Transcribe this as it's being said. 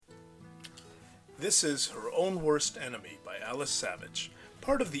This is Her Own Worst Enemy by Alice Savage,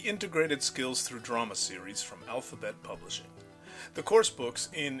 part of the Integrated Skills Through Drama series from Alphabet Publishing. The course books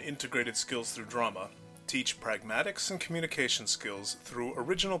in Integrated Skills Through Drama teach pragmatics and communication skills through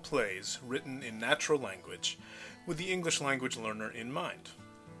original plays written in natural language with the English language learner in mind.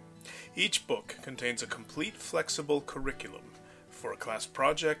 Each book contains a complete flexible curriculum for a class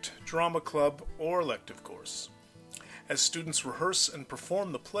project, drama club, or elective course. As students rehearse and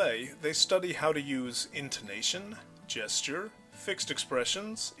perform the play, they study how to use intonation, gesture, fixed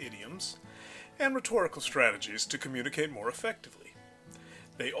expressions, idioms, and rhetorical strategies to communicate more effectively.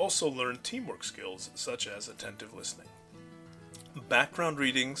 They also learn teamwork skills such as attentive listening. Background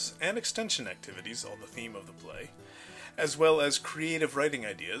readings and extension activities on the theme of the play, as well as creative writing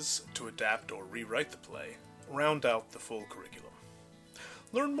ideas to adapt or rewrite the play, round out the full curriculum.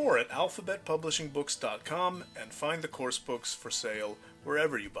 Learn more at alphabetpublishingbooks.com and find the course books for sale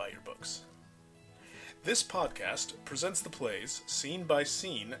wherever you buy your books. This podcast presents the plays scene by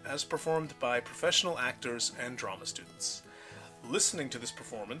scene as performed by professional actors and drama students. Listening to this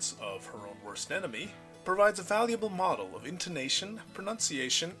performance of Her Own Worst Enemy provides a valuable model of intonation,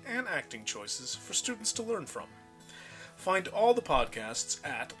 pronunciation, and acting choices for students to learn from. Find all the podcasts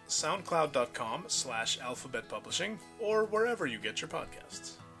at soundcloud.com/alphabetpublishing or wherever you get your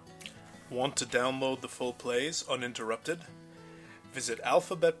podcasts. Want to download the full plays uninterrupted? Visit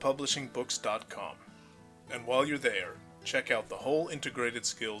alphabetpublishingbooks.com. And while you're there, check out the whole Integrated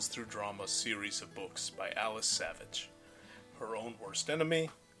Skills Through Drama series of books by Alice Savage. Her Own Worst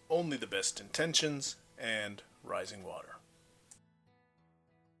Enemy, Only the Best Intentions, and Rising Water.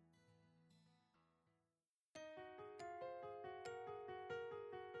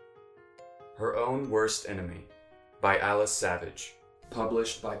 Her Own Worst Enemy by Alice Savage.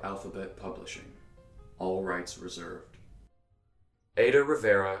 Published by Alphabet Publishing. All rights reserved. Ada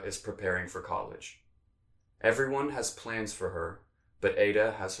Rivera is preparing for college. Everyone has plans for her, but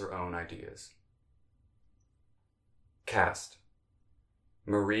Ada has her own ideas. Cast: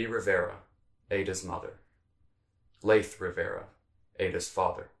 Marie Rivera, Ada's mother. Laith Rivera, Ada's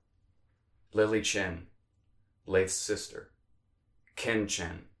father. Lily Chen, Laith's sister. Ken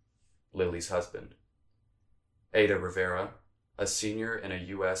Chen, Lily's husband. Ada Rivera, a senior in a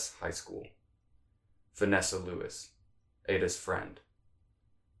U.S. high school. Vanessa Lewis, Ada's friend.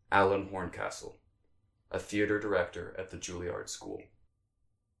 Alan Horncastle, a theater director at the Juilliard School.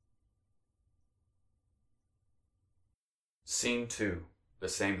 Scene 2, the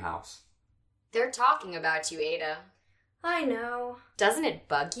same house. They're talking about you, Ada. I know. Doesn't it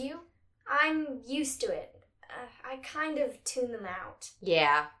bug you? I'm used to it. I kind of tune them out.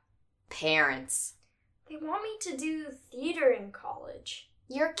 Yeah. Parents. They want me to do theater in college.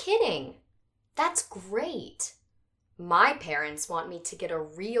 You're kidding. That's great. My parents want me to get a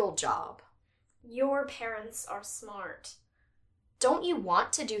real job. Your parents are smart. Don't you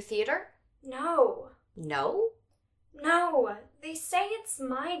want to do theater? No. No? No. They say it's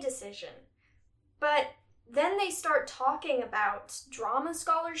my decision. But then they start talking about drama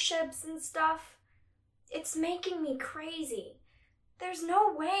scholarships and stuff. It's making me crazy. There's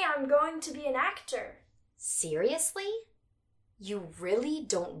no way I'm going to be an actor. Seriously? You really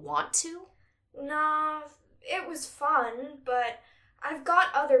don't want to? Nah, it was fun, but I've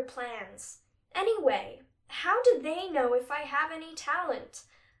got other plans. Anyway, how do they know if I have any talent?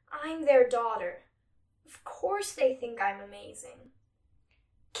 I'm their daughter. Of course they think I'm amazing.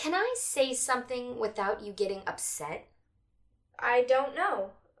 Can I say something without you getting upset? I don't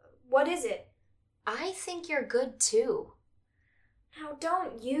know. What is it? I think you're good too. Now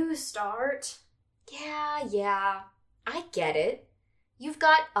don't you start. Yeah, I get it. You've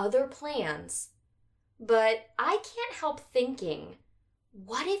got other plans. But I can't help thinking,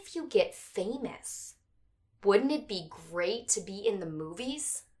 what if you get famous? Wouldn't it be great to be in the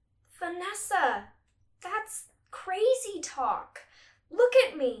movies? Vanessa, that's crazy talk. Look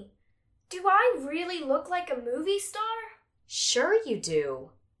at me. Do I really look like a movie star? Sure you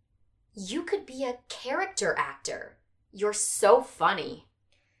do. You could be a character actor. You're so funny.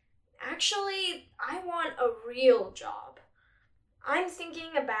 Actually, I want a real job. I'm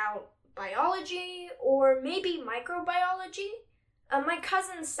thinking about biology or maybe microbiology. My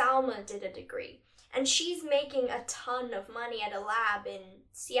cousin Salma did a degree, and she's making a ton of money at a lab in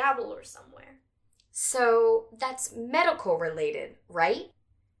Seattle or somewhere. So that's medical related, right?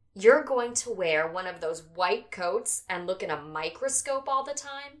 You're going to wear one of those white coats and look in a microscope all the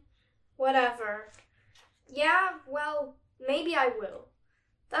time? Whatever. Yeah, well, maybe I will.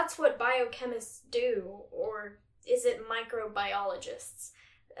 That's what biochemists do, or is it microbiologists?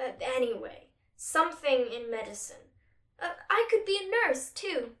 Anyway, something in medicine. I could be a nurse,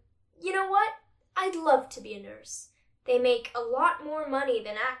 too. You know what? I'd love to be a nurse. They make a lot more money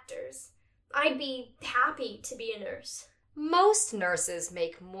than actors. I'd be happy to be a nurse. Most nurses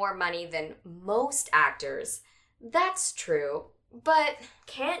make more money than most actors. That's true, but...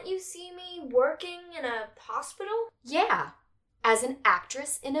 Can't you see me working in a hospital? Yeah, as an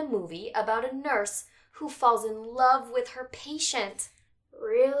actress in a movie about a nurse who falls in love with her patient.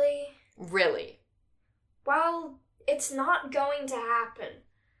 Really? Really. Well, it's not going to happen.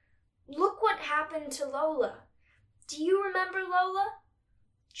 Look what happened to Lola. Do you remember Lola?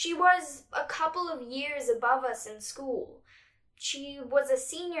 She was a couple of years above us in school. She was a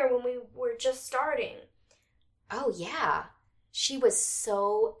senior when we were just starting. Oh, yeah. She was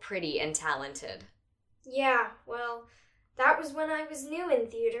so pretty and talented. Yeah, well, that was when I was new in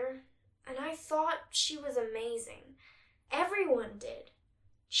theater, and I thought she was amazing. Everyone did.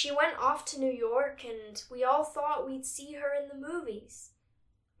 She went off to New York, and we all thought we'd see her in the movies.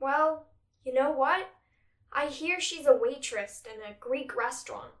 Well, you know what? I hear she's a waitress in a Greek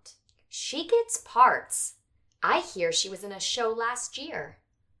restaurant. She gets parts. I hear she was in a show last year.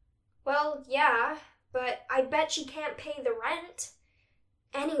 Well, yeah, but I bet she can't pay the rent.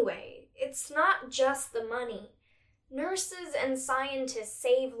 Anyway, it's not just the money. Nurses and scientists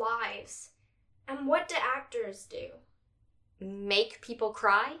save lives. And what do actors do? Make people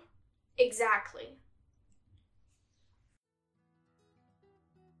cry? Exactly.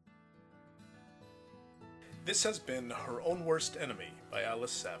 This has been Her Own Worst Enemy by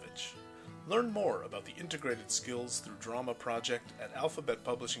Alice Savage. Learn more about the Integrated Skills Through Drama project at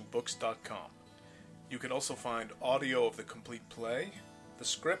alphabetpublishingbooks.com. You can also find audio of the complete play, the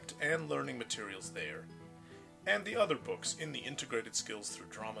script and learning materials there, and the other books in the Integrated Skills Through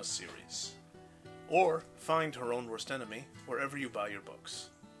Drama series. Or find Her Own Worst Enemy wherever you buy your books.